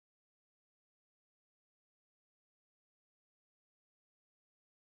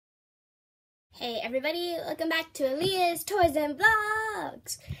Hey everybody, welcome back to Aaliyah's Toys and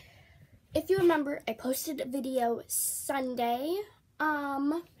Vlogs. If you remember, I posted a video Sunday.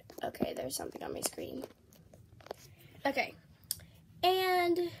 Okay, there's something on my screen. Okay,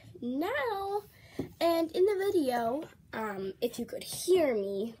 and in the video, if you could hear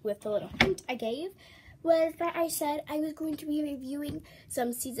me with the little hint I gave, was that I said I was going to be reviewing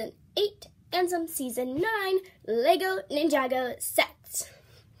some Season 8 and some Season 9 Lego Ninjago sets.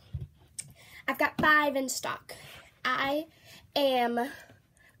 I've got 5 in stock. I am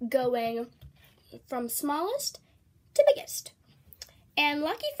going from smallest to biggest. And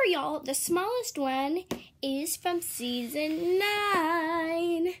lucky for y'all, the smallest one is from Season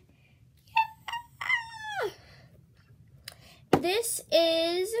 9. Yeah! This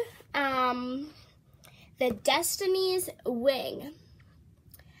is the Destiny's Wing.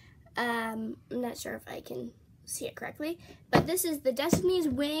 I'm not sure if I can see it correctly, but this is the Destiny's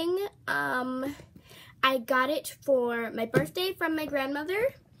Wing. I got it for my birthday from my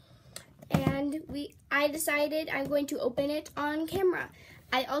grandmother, and I decided I'm going to open it on camera.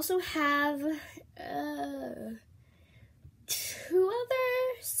 I also have 2 other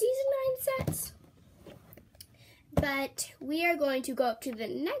Season 9 sets, but we are going to go up to the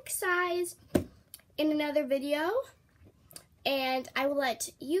next size in another video, and I will let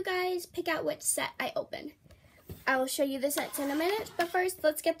you guys pick out which set I open. I will show you the sets in a minute, but first,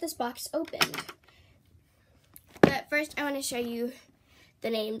 let's get this box opened. But first, I want to show you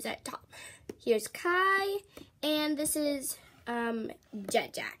the names at top. Here's Kai, and this is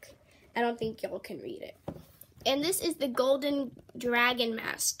Jet Jack. I don't think y'all can read it. And this is the Golden Dragon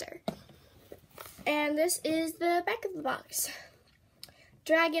Master. And this is the back of the box.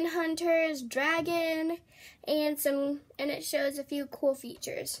 Dragon Hunters, Dragon, and it shows a few cool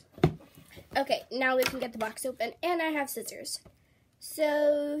features. Okay, now we can get the box open, and I have scissors.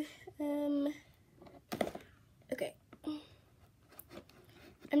 So, okay.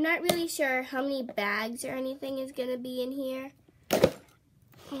 I'm not really sure how many bags or anything is going to be in here.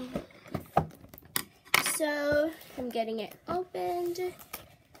 So, I'm getting it opened,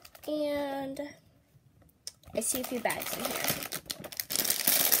 and I see a few bags in here.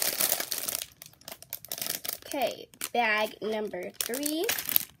 Okay, bag number 3.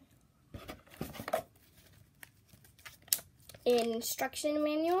 Instruction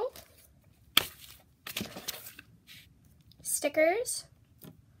manual, stickers.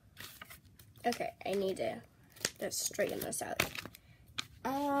 Okay, I need to just straighten this out.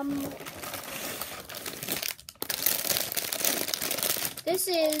 This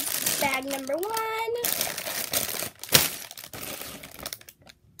is bag number 1,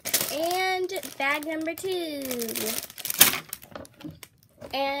 and bag number 2,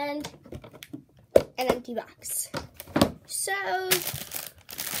 and an empty box. So,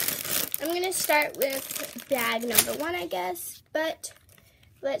 I'm going to start with bag number 1, I guess, but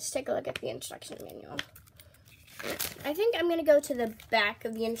let's take a look at the instruction manual. I think I'm going to go to the back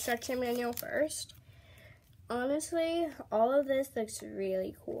of the instruction manual first. Honestly, all of this looks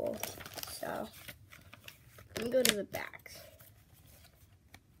really cool, so I'm going to go to the back.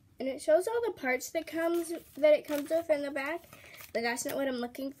 And it shows all the parts that it comes with in the back, but that's not what I'm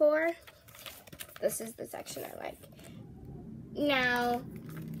looking for. This is the section I like. Now,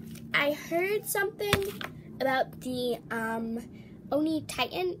 I heard something about the Oni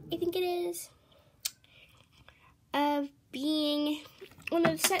Titan, I think it is, being one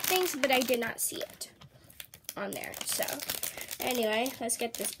of the set things, but I did not see it on there. So, anyway, let's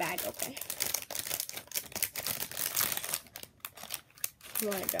get this bag open. Oh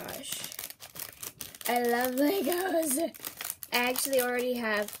my gosh. I love Legos. I actually already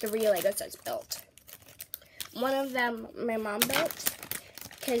have 3 Lego sets built. One of them my mom built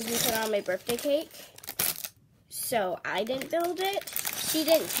because we put on my birthday cake. So I didn't build it. She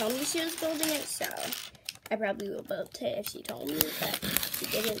didn't tell me she was building it, so I probably would have built it if she told me, but she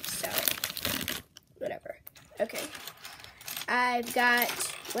didn't, so whatever. Okay. I've got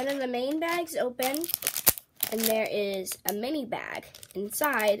one of the main bags open, and there is a mini bag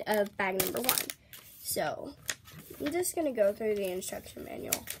inside of bag number 1. So I'm just going to go through the instruction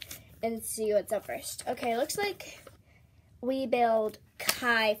manual and see what's up first. Okay, looks like we build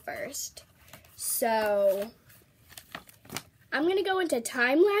Kai first. So I'm gonna go into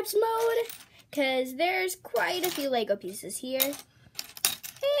time-lapse mode because there's quite a few Lego pieces here. And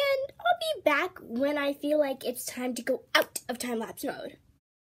I'll be back when I feel like it's time to go out of time-lapse mode.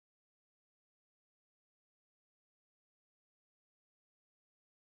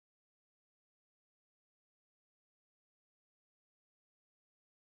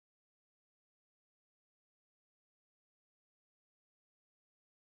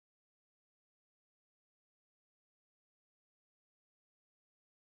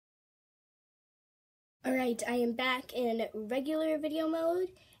 Alright, I am back in regular video mode,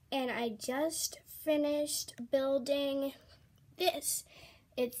 and I just finished building this.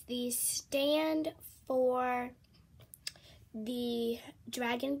 It's the stand for the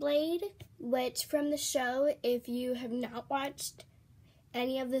dragon blade, which from the show, if you have not watched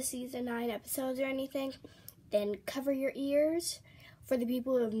any of the season 9 episodes or anything, then cover your ears. For the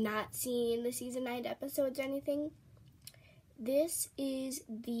people who have not seen the season 9 episodes or anything, this is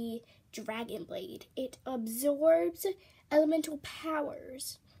the dragon blade. It absorbs elemental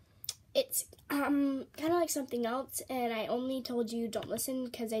powers. It's kind of like something else, and I only told you don't listen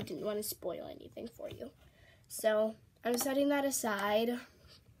because I didn't want to spoil anything for you. So I'm setting that aside.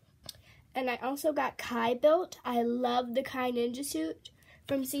 And I also got Kai built. I love the Kai ninja suit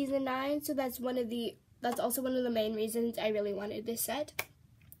from season 9, so that's also one of the main reasons I really wanted this set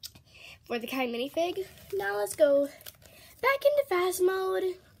for the Kai minifig. Now let's go back into fast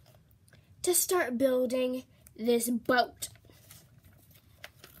mode to start building this boat.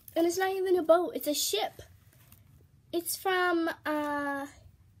 And it's not even a boat, it's a ship. It's from the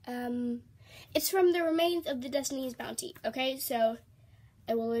remains of the Destiny's Bounty, okay? So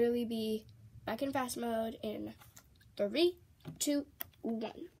I will literally be back in fast mode in 3, 2,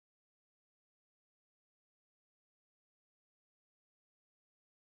 1.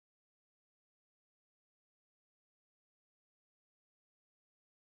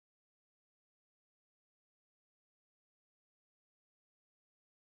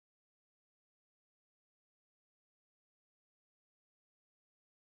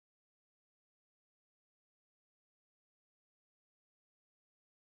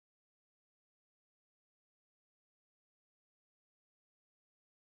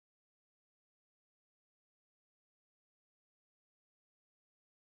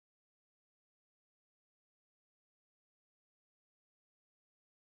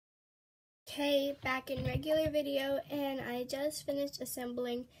 Okay, back in regular video, and I just finished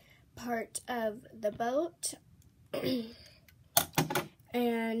assembling part of the boat.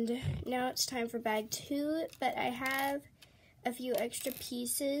 And now it's time for bag 2, but I have a few extra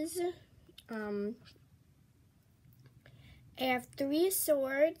pieces. I have 3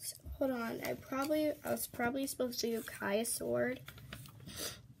 swords. Hold on, I was probably supposed to give Kai a sword.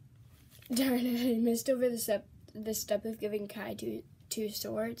 Darn it, I missed over the step of giving Kai two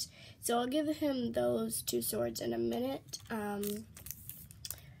swords. So I'll give him those 2 swords in a minute.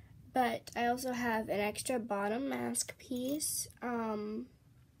 But I also have an extra bottom mask piece, a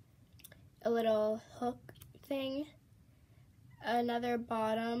little hook thing, another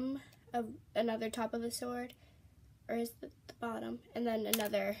bottom of another top of a sword, or is it the bottom, and then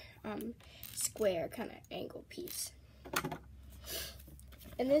another square kind of angle piece.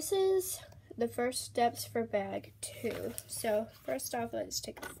 And this is the first steps for bag 2. So first off, let's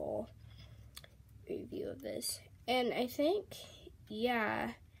take a full review of this. And I think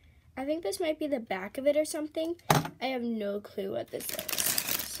this might be the back of it or something. I have no clue what this is.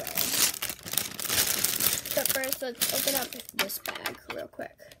 So, but first, let's open up this bag real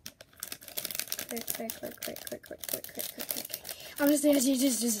quick. Quick. Honestly,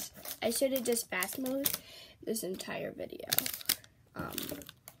 I should have just fast mode this entire video.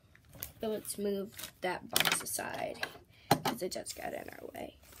 But let's move that box aside because it just got in our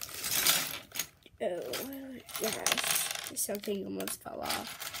way. Oh, yes, something almost fell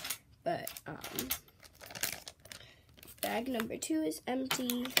off. But bag number 2 is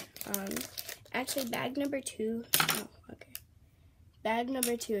empty. Actually, bag number 2. Oh, okay. Bag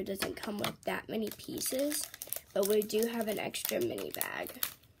number 2 doesn't come with that many pieces, but we do have an extra mini bag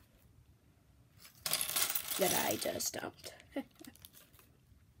that I just dumped.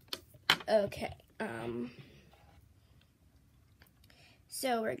 Okay,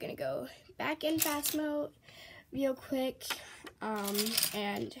 so we're gonna go back in fast mode real quick,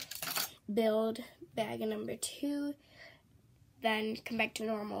 and build bag number 2, then come back to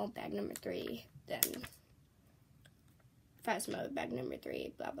normal, bag number 3, then fast mode, bag number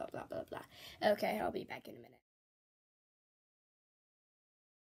 3, blah, blah, blah, blah, blah. Okay, I'll be back in a minute.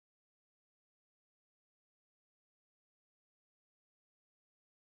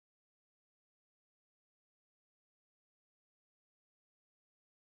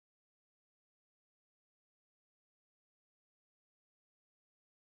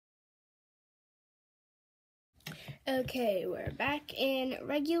 Okay, we're back in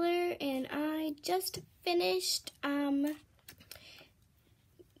regular, and I just finished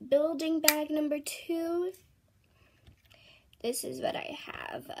building bag number 2. This is what I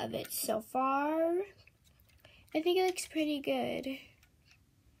have of it so far. I think it looks pretty good.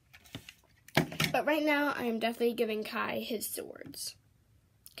 But right now, I am definitely giving Kai his swords,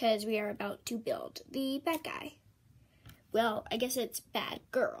 because we are about to build the bad guy. Well, I guess it's bad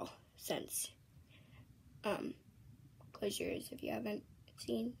girl, since, close your ears if you haven't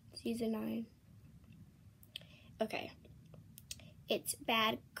seen season 9. Okay, it's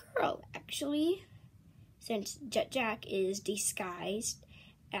bad girl, actually, since Jack is disguised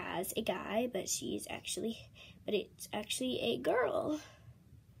as a guy, but it's actually a girl.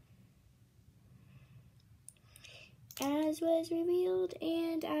 As was revealed,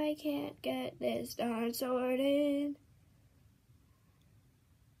 and I can't get this darn sorted.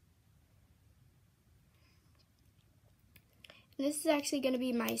 This is actually going to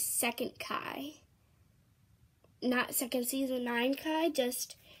be my second Kai. Not second season 9 Kai,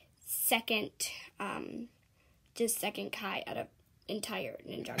 just second Kai out of entire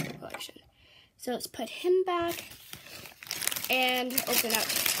Ninjago collection. So let's put him back and open up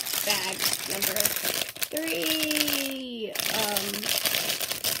bag number 3.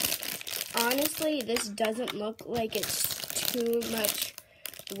 Honestly, this doesn't look like it's too much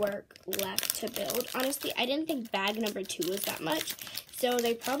work left to build. Honestly, I didn't think bag number 2 was that much, so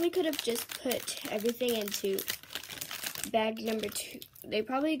they probably could have just put everything into bag number 2. They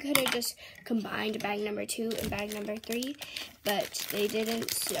probably could have just combined bag number 2 and bag number 3, but they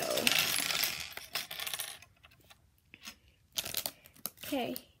didn't, so.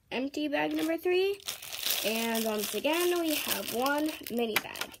 Okay, empty bag number 3, and once again, we have one mini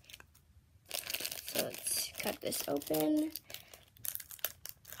bag. So let's cut this open,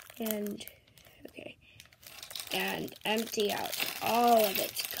 and, okay, and empty out all of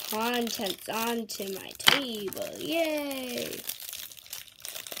its contents onto my table. Yay!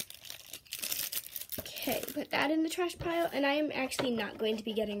 Okay, put that in the trash pile, and I am actually not going to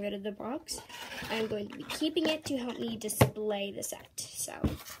be getting rid of the box. I'm going to be keeping it to help me display the set. So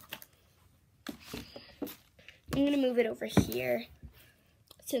I'm going to move it over here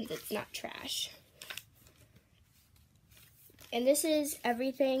since it's not trash. And this is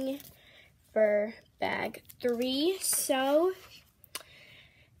everything for bag 3. So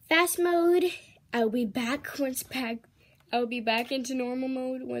fast mode, I'll be back into normal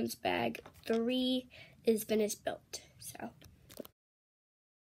mode once bag 3 is finished built. So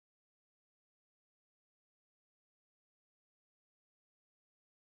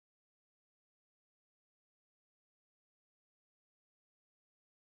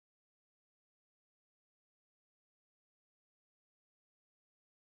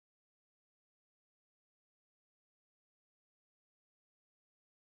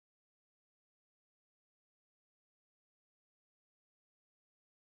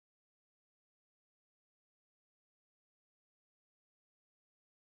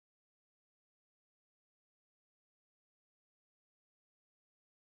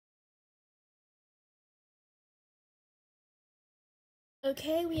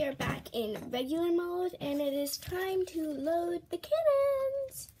okay, we are back in regular mode, and it is time to load the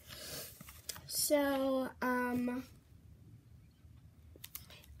cannons. So, I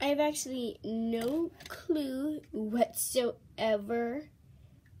have actually no clue whatsoever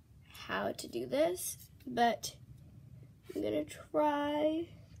how to do this, but I'm gonna try.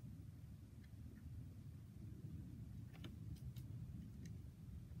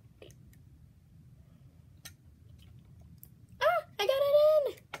 I got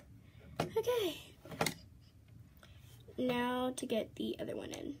it in! Okay. Now to get the other one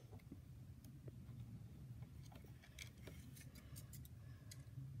in.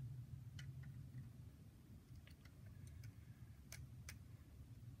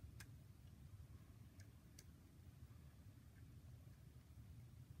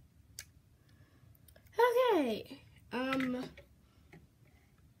 Okay.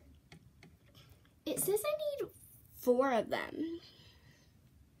 It says I need 4 of them.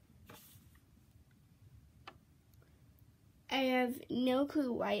 I have no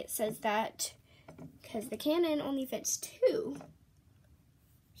clue why it says that, because the cannon only fits 2.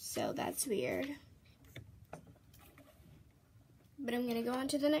 So that's weird. But I'm gonna go on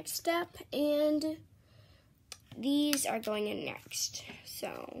to the next step, and these are going in next.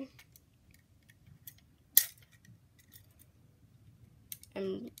 So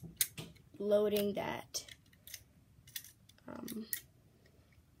I'm loading that.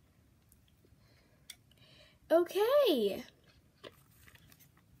 Okay.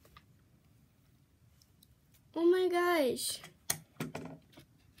 Oh my gosh.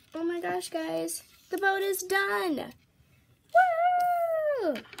 Oh my gosh, guys. The boat is done.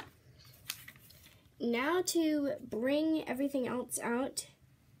 Woo! Now to bring everything else out.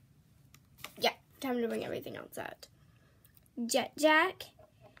 Yeah, time to bring everything else out. Jack.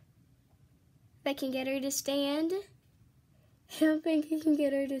 If I can get her to stand. I don't think I can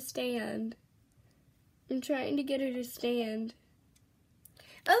get her to stand. I'm trying to get her to stand.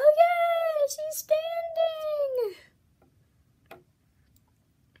 Oh yeah, she's standing!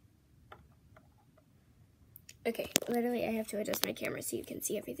 Okay, literally I have to adjust my camera so you can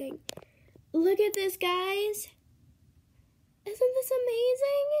see everything. Look at this, guys! Isn't this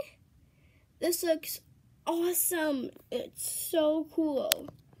amazing? This looks awesome. It's so cool.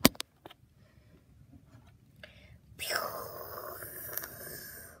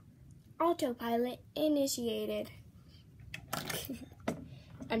 Autopilot initiated.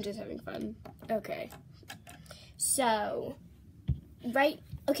 I'm just having fun. Okay. So,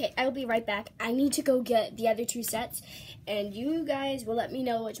 okay, I'll be right back. I need to go get the other two sets, and you guys will let me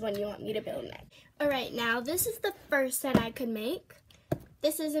know which one you want me to build next. Alright, now this is the first set I could make.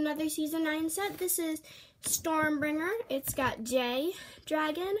 This is another Season 9 set. This is Stormbringer. It's got Jay,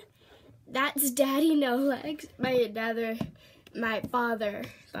 Dragon. That's Daddy No Legs. My father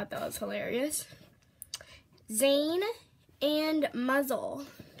thought that was hilarious. Zane and Muzzle.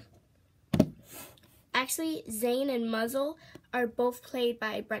 Actually, Zane and Muzzle are both played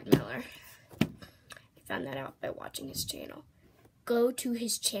by Brent Miller. I found that out by watching his channel. Go to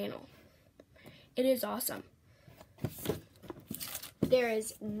his channel. It is awesome. There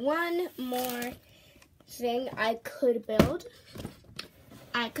is one more thing I could build.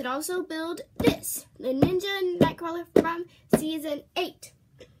 I could also build this, the Ninja Nightcrawler from Season 8.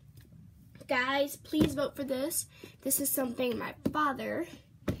 Guys, please vote for this. This is something my father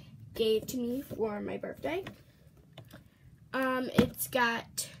gave to me for my birthday. It's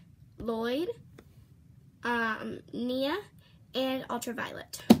got Lloyd, Nia, and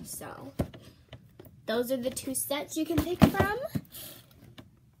Ultraviolet. So, those are the two sets you can pick from.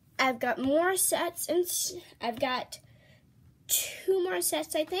 I've got more sets, and I've got 2 more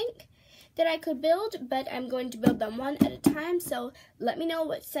sets, I think, that I could build, but I'm going to build them one at a time, so let me know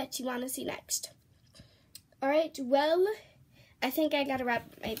what sets you want to see next. Alright, well, I think I gotta wrap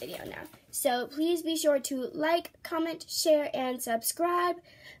my video now. So please be sure to like, comment, share, and subscribe.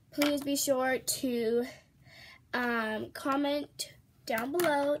 Please be sure to comment down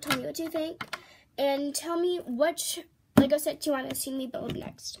below, tell me what you think, and tell me which Lego set you want to see me build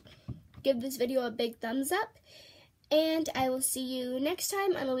next. Give this video a big thumbs up, and I will see you next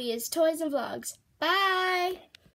time on Aaliyah's Toys and Vlogs. Bye!